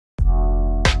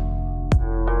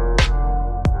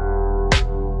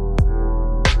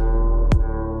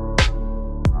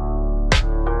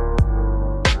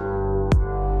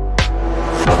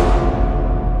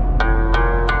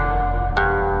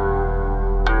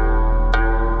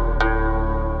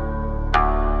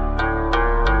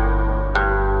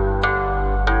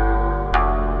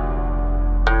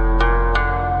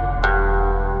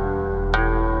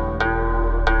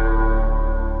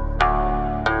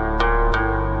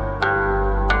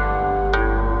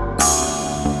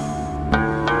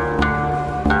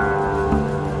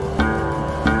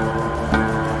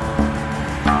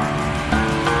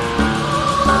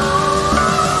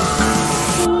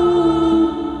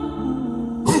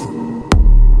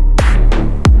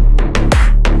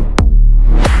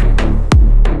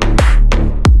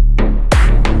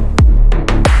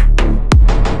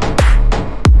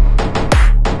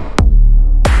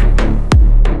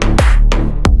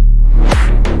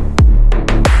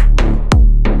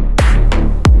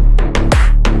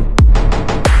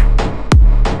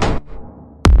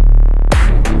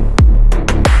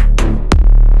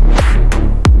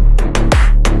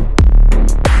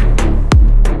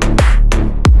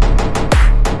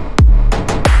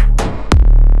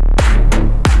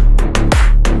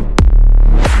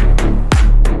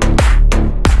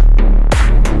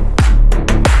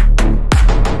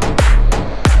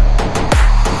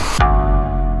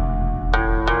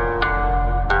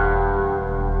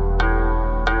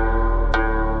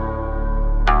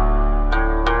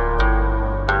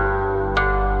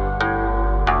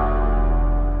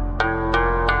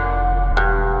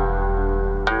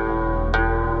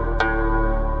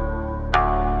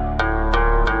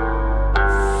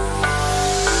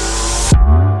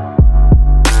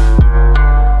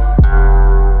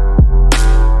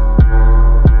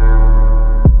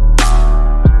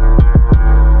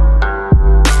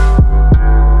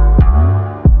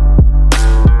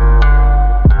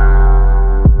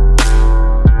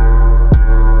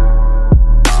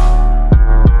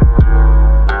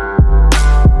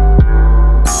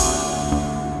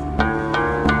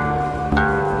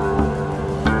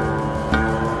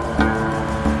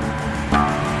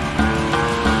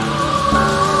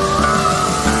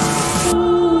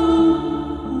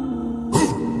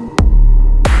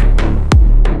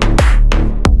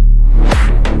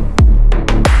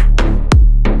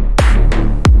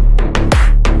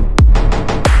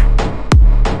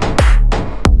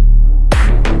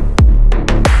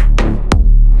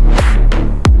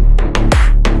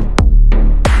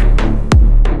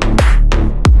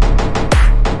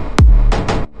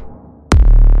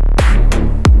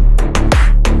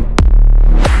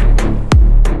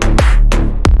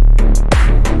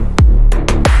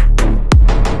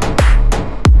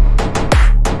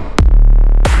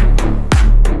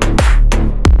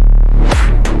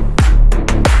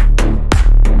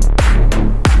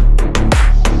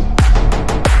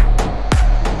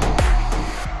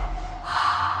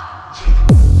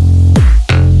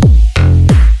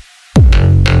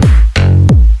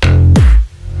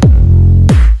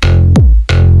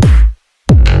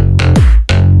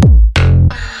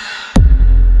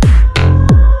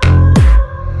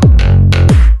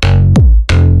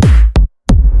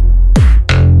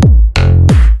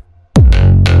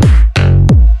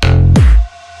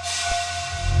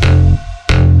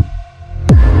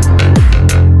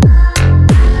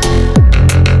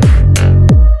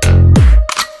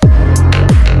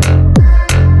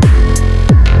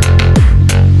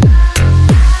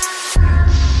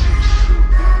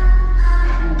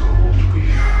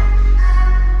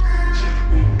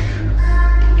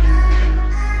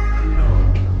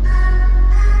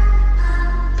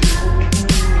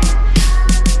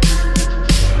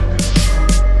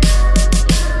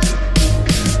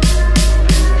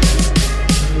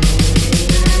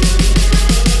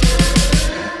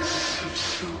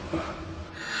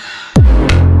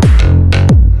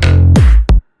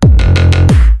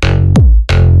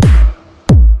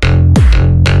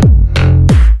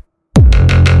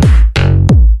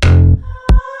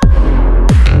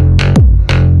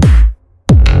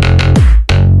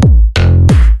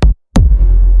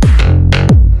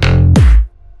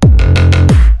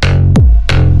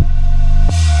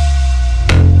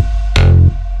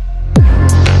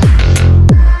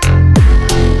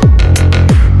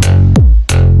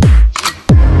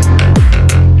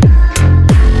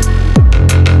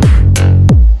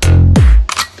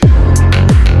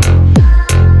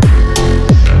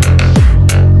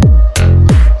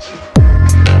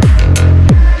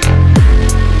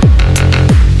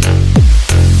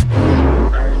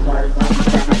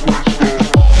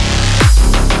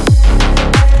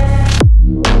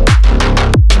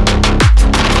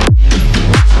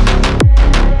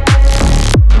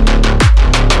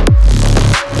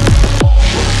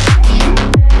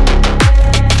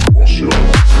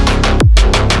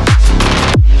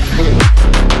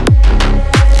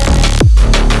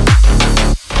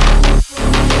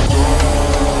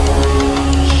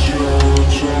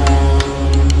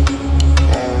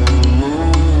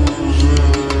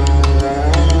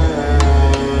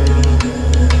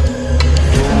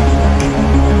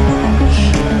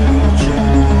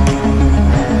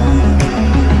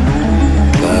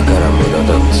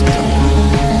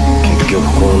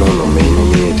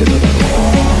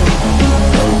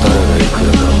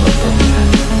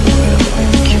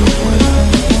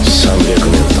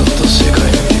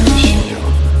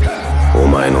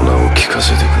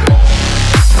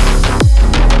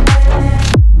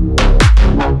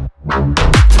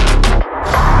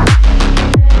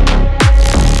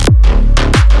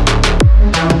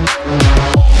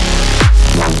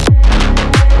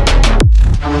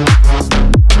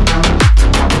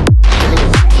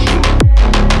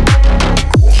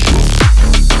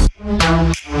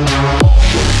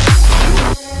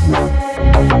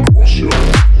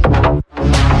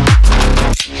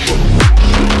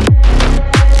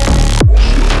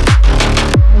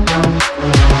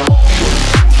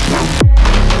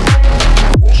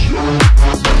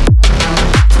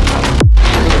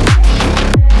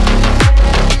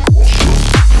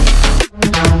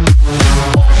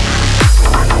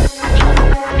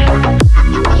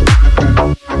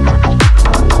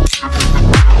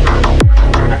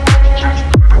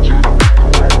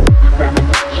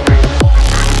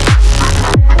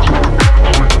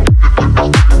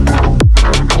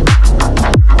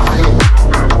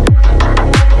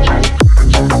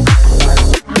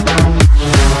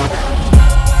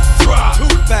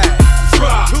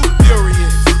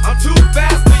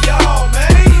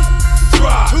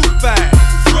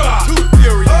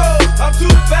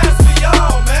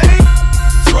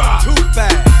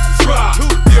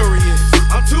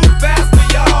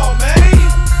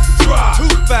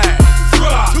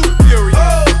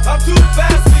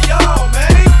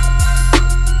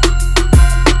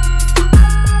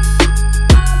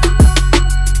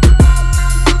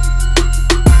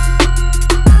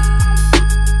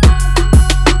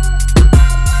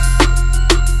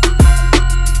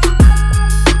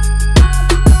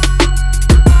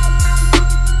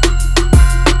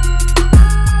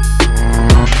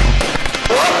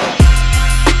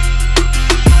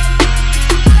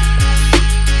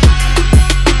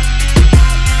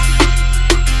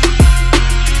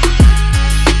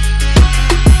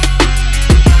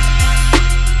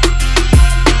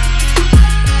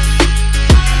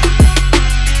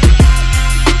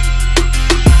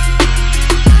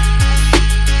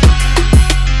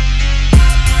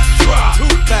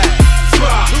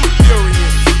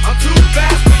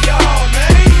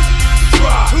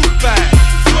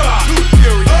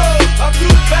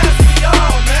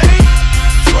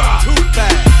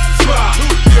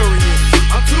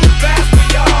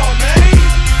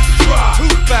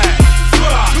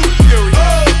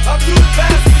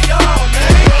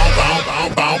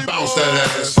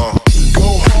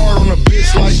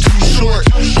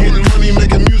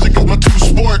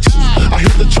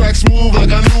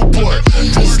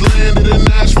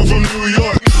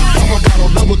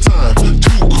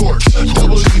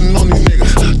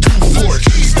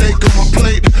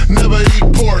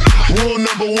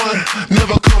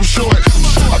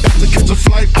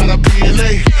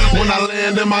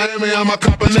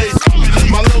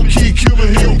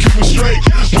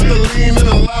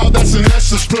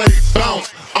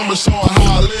I'ma show her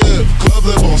how I live. Club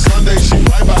live on Sunday, she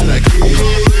right by that kid.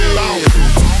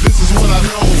 This is what I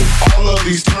know. All of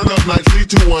these turn up nights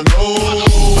lead to one.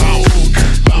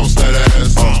 Bounce that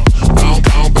ass. Bounce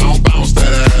that ass. Bounce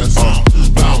that ass.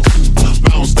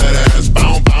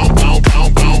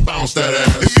 Bounce that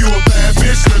ass. If you a bad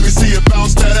bitch, let me see you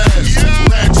bounce that ass.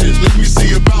 Ratchet, let me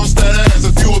see you bounce that ass.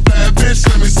 If you a bad bitch,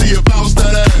 let me see you bounce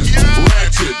that ass.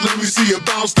 Ratchet, let me see you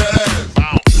bounce that ass.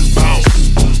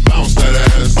 Bounce that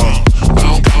ass.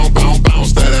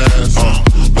 Bounce that ass.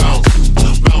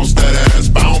 Bounce that ass.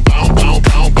 Bounce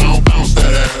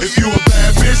that ass. If you a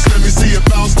bad bitch, let me see you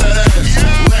bounce that ass.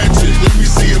 Ratchet, let me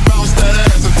see you bounce that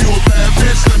ass. If you a bad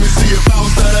bitch, let me see you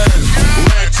bounce that ass.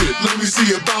 Ratchet, let me see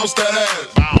you bounce that ass.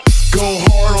 Go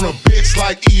hard on a bitch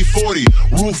like E40.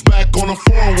 Roof back on the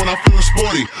forum when I feelin'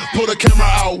 sporty. Pull the camera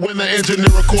out when the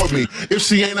engineer record me. If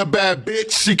she ain't a bad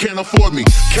bitch, she can't afford me.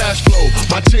 Cash flow,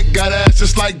 my chick got ass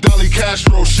just like Dolly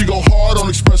Castro. She go hard on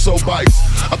espresso bikes.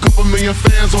 A couple million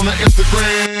fans on the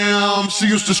Instagram. She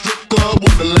used to strip club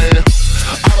Wonderland.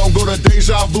 I don't go to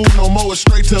Deja Vu no more, it's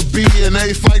straight to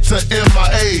B&A, flight to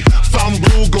MIA. Fountain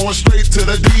Blue going straight to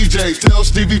the DJ. Tell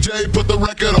Stevie J put the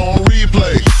record on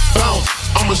replay. Bounce,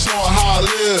 I'ma show her how I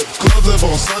live. Club live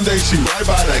on Sunday, she right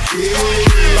by that kid.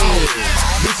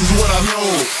 This is what I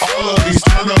know. All of these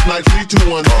turn up nights lead to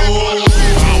one.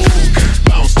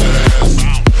 Bounce that ass.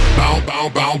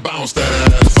 Bounce that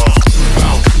ass.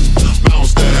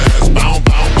 Bounce that ass.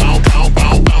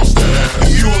 Bounce that ass.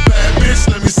 If you a bad bitch,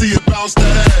 let me see you bounce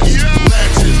that ass.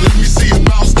 Ratchet, let me see you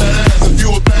bounce that ass. If you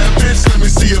a bad bitch, let me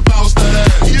see you bounce that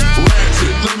ass.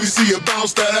 Ratchet, let me see you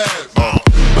bounce that ass.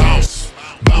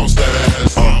 Bounce that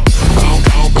ass.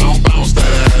 Bounce that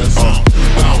ass.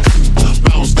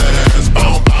 Bounce that ass.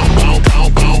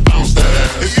 Bounce that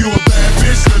ass. If you a bad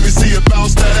bitch, let me see you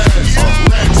bounce that ass.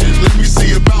 Ratchet, let me see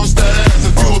you bounce that ass.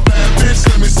 If you a bad bitch,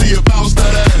 let me see you bounce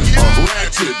that ass.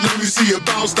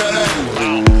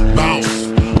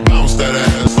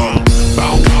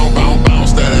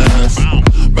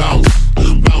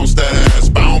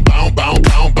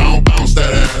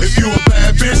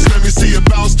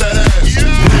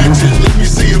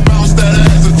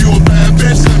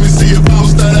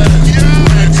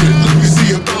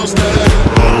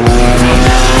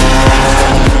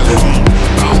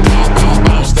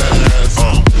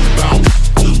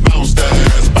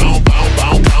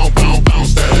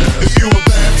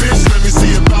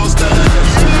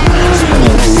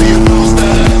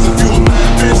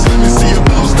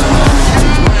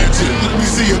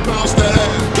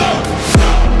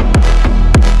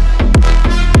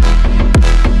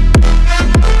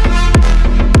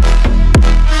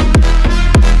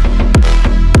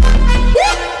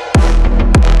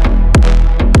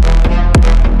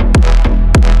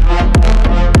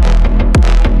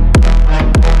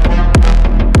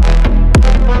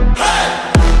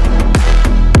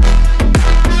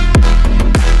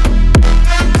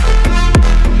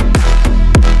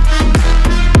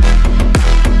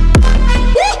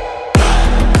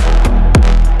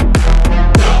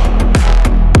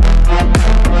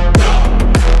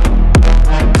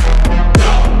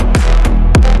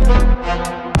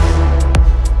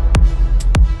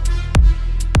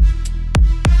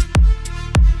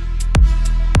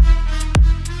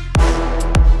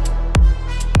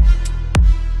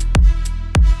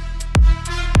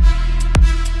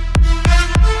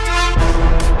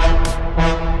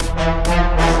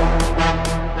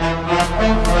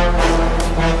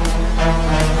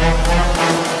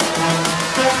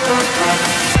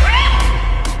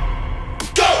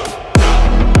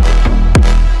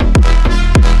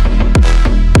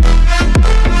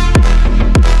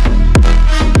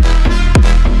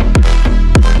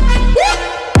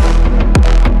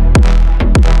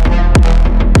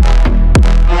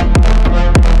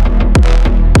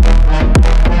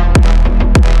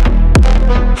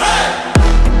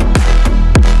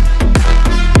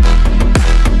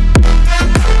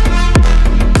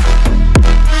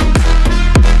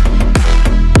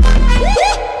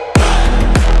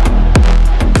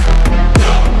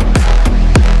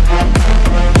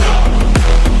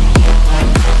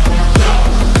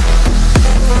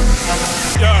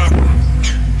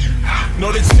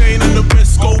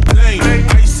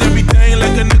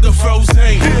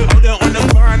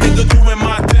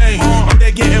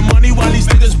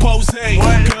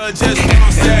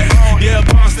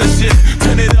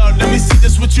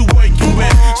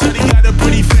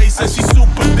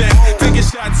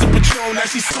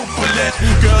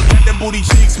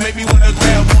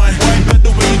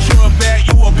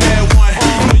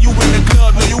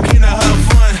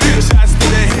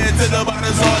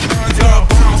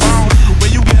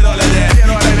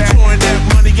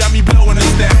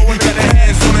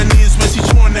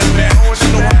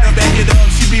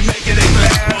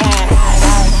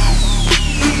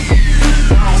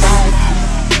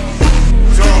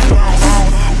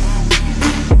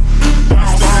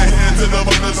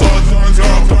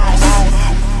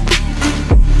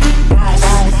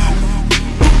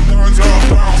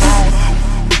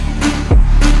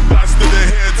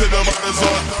 the bottles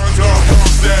all done.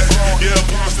 Bounce that, yeah,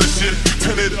 bounce that shit.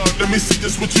 Turn it up, let me see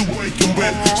just what you waking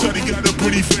with. Shawty got a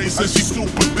pretty face and she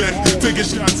super thick. Taking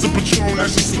shots of Patron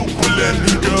and she super lit.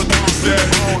 Girl, bounce that,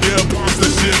 yeah, bounce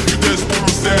that shit. Just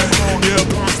bounce that, yeah,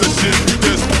 bounce that shit.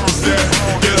 Just bounce that,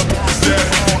 yeah, bounce that,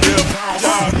 yeah,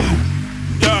 bounce.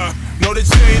 Yeah, know the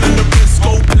chain and the wrist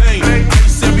go plain.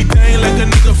 Ice everything like a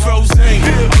nigga frozen.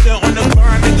 I'm there on the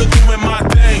grind, nigga doing my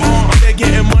thing. I'm there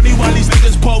getting money while these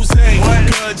niggas posing.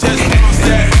 Girl, just bounce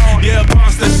that, yeah,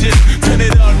 bounce that shit. Turn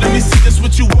it up, let me see just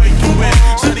what you waking with.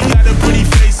 Shawty got a pretty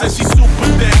face and she super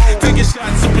thick. Taking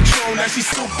shots of Patron, now she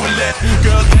super lit.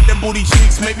 Girl, got them booty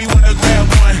cheeks, make me wanna grab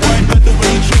one. But the way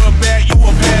you draw back, you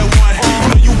a bad one.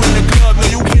 Know you in the club, know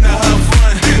you cannot have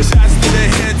fun. Shots to the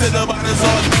head, to the bottles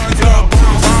all done. Girl,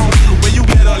 bounce, where you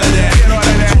get all of that?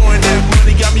 Throwing that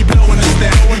money, got me blowing the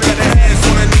stack. Got her hands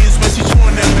on her knees when she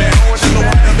throwing that back. She know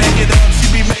how to back it up, she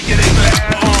be making it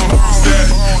clap. Bounce that,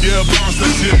 yeah, bounce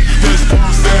that shit. Just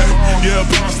bounce that, yeah,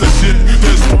 bounce that shit.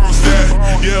 Just bounce that,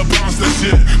 yeah, bounce that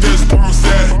shit. Just bounce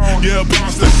that, yeah,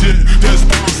 bounce that shit. Just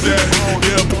bounce that,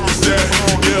 yeah, bounce that,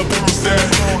 yeah, bounce that,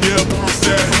 yeah, bounce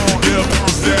that, yeah,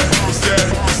 bounce that, bounce that,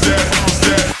 bounce that, bounce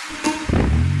that.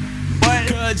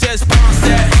 Girl, just bounce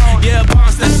that, yeah,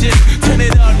 bounce that shit. Turn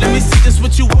it up, let me see just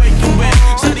what you waking with.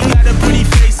 Shawty got a pretty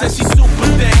face and she super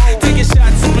thick. Taking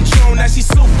shots of Patron, now she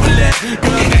super lit.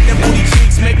 Girl, got them booty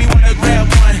cheeks, make me wanna grab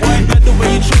one. Love the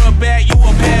way you draw back, you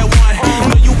a bad one.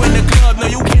 Know you in the club, know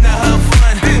you cannot have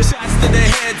fun. Shots to the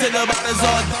head, to the bottles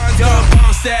all done. Girl,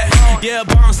 bounce that, yeah,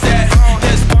 bounce that.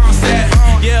 Just bounce that,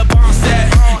 yeah, bounce that.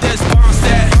 Just bounce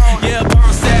that, yeah,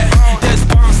 bounce that. Just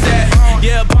bounce that,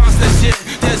 yeah, bounce that shit.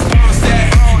 Just bounce that,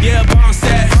 yeah, bounce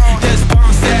that. Just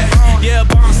bounce that, yeah,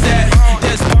 bounce that.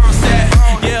 Just bounce that,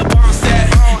 yeah, bounce that.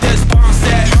 Just bounce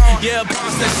that, yeah,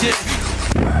 bounce that shit.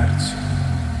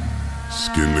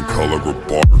 Skin the color of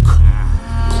bark,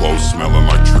 clothes smelling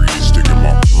like trees, sticking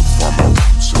my roof on my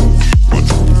roots and weed,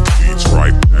 bunch of roof beats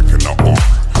right back in the arm.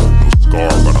 No scar,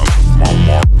 but I left my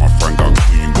mark. My friend got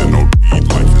cleaned and no deed.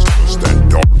 Life is just that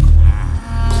dark.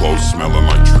 Clothes smelling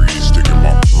like trees, sticking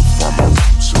my roof on my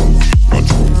roots and weed,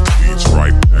 bunch of roof beats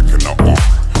right back in the arm.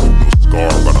 No scar,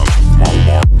 but I left my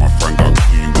mark. My friend got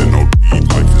cleaned and no deed.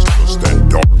 Life is just that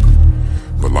dark.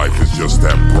 But life is just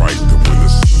that bright that when the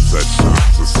sunset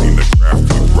shines, I seen the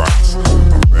graphic rocks.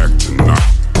 I'm back tonight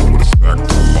with a stack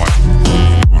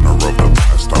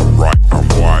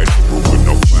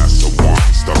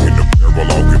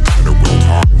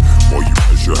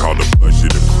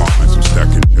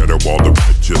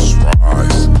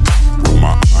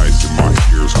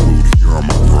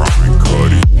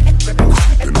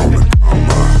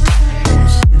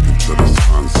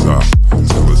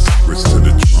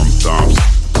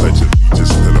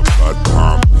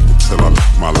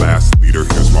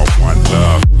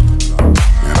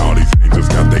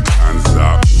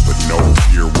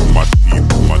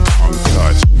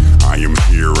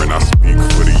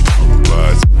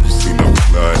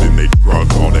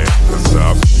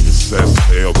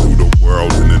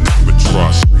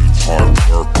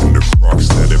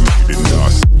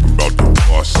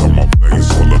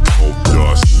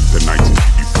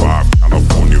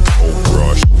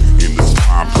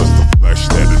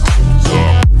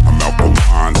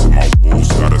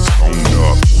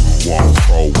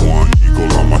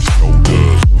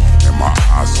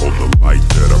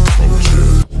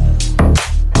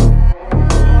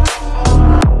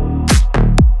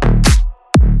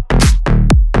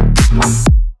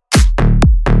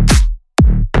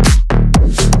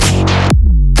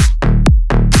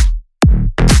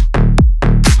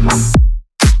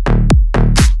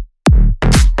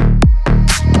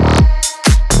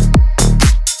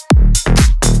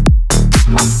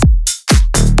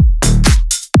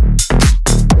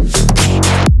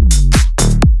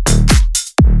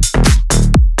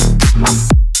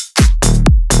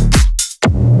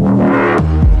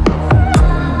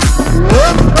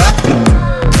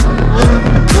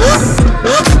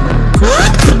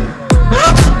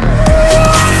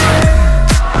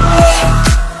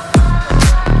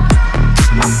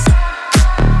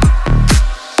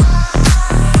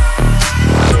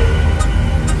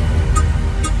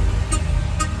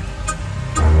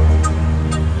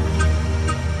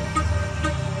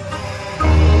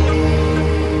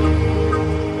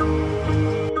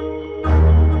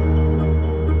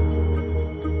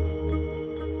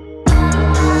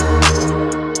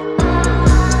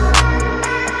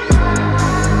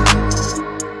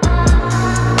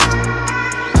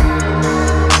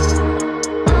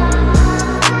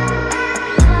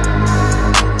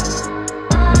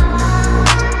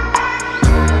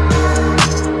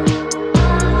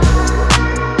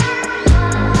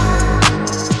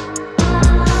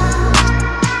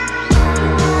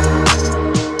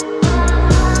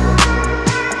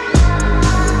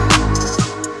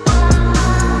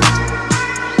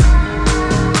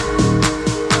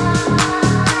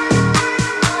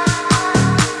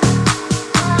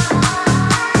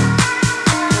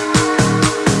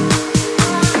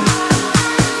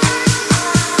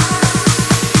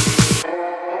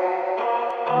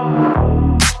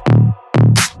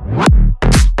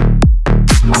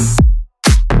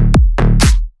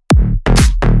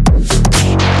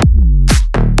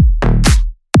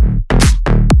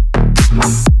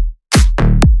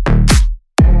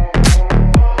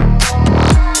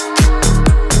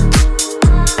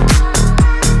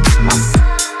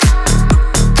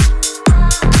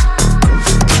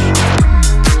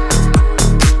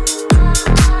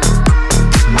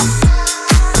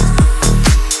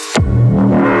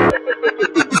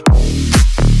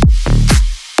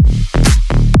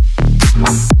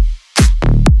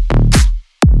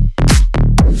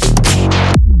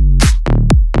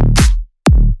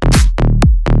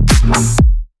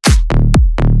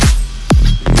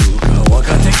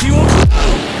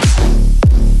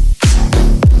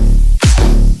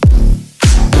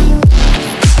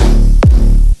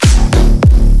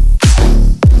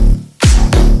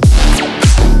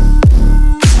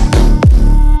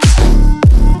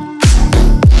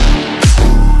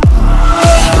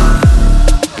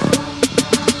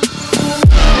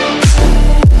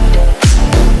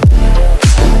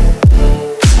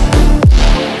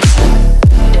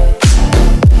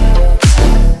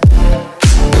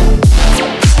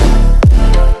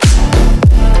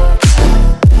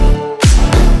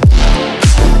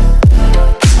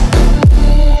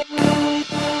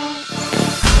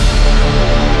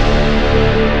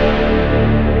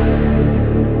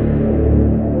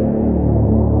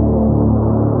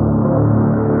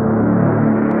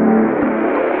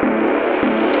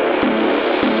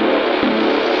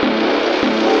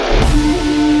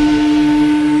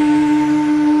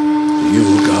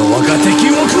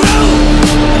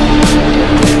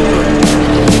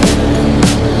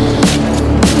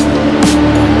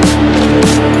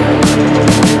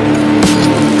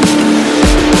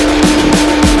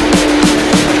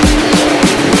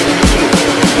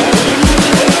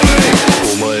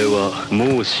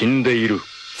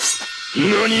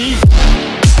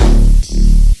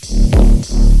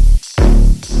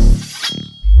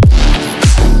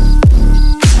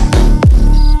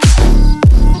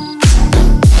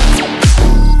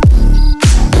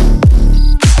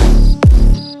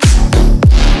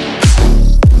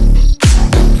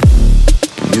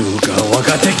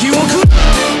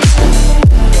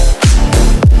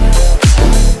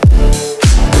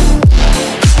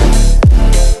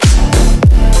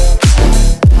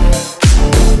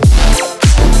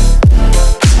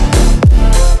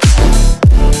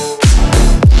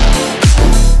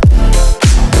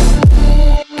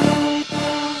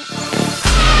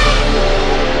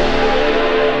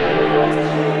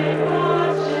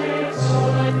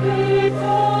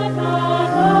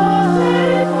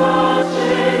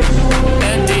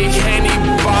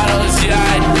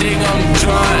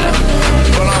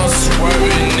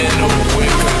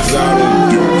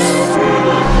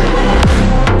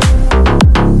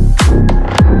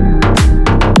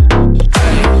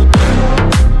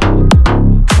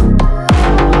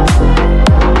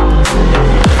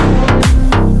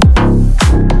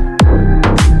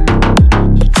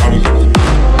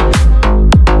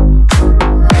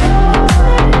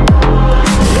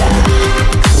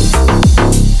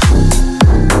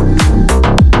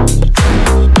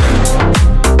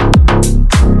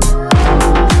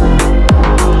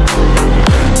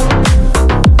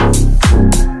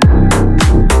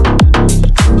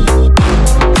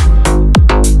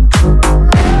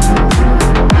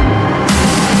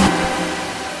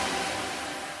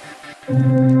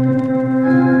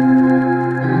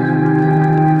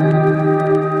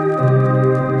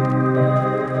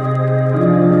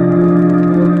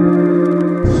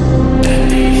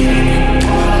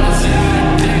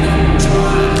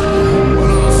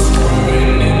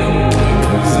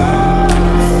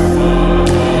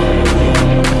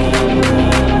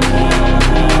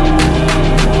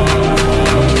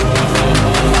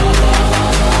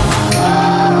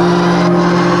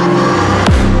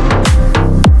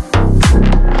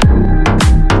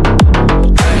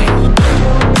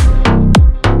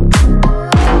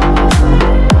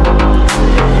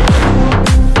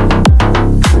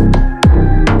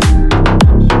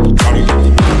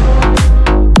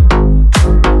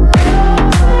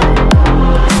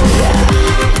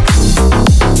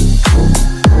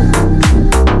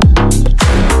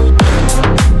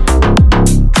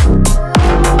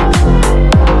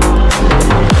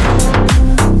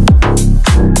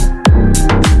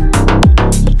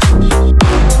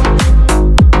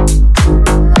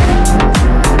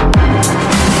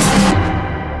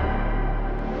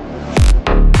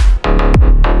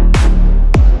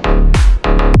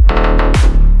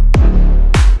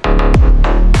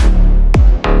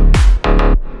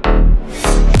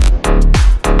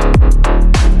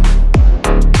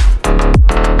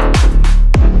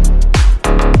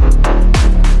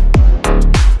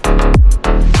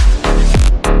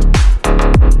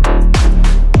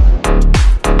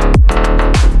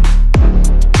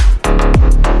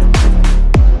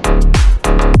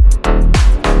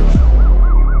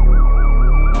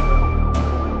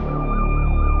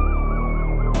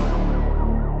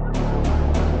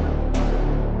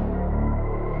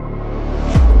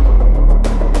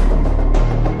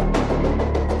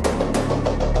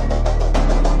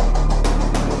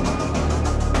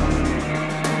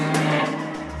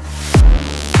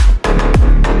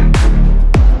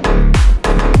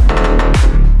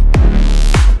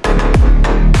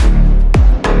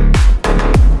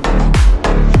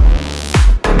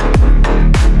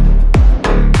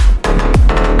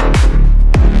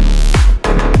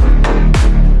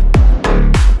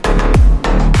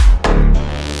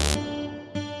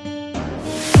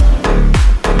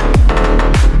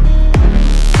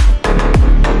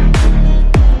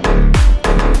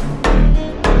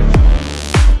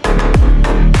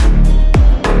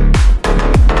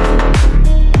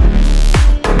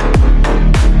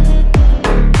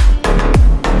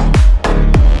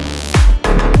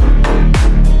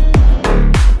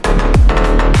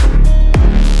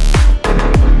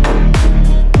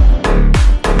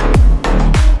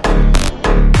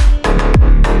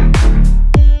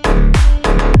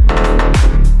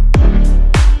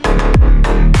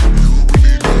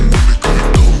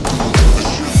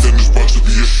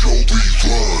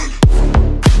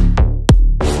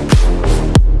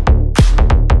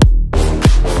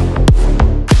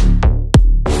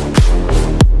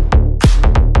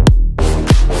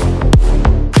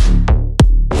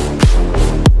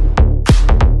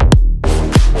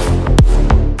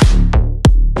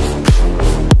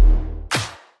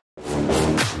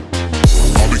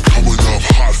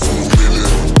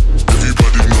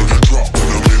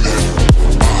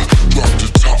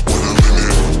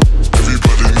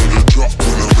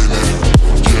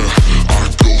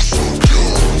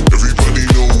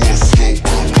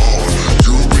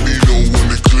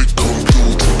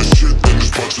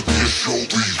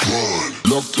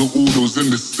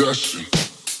session.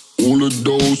 All of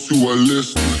those who are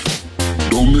listening,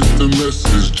 don't miss the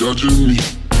message judging me.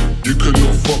 You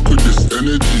cannot fuck with this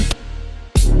energy.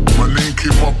 My name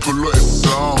came up a lot of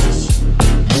sounds,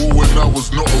 more when I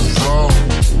was not around.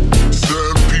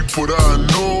 Certain people that I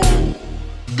know,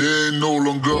 they're no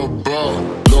longer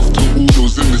about. Love to all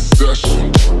those in the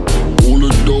session.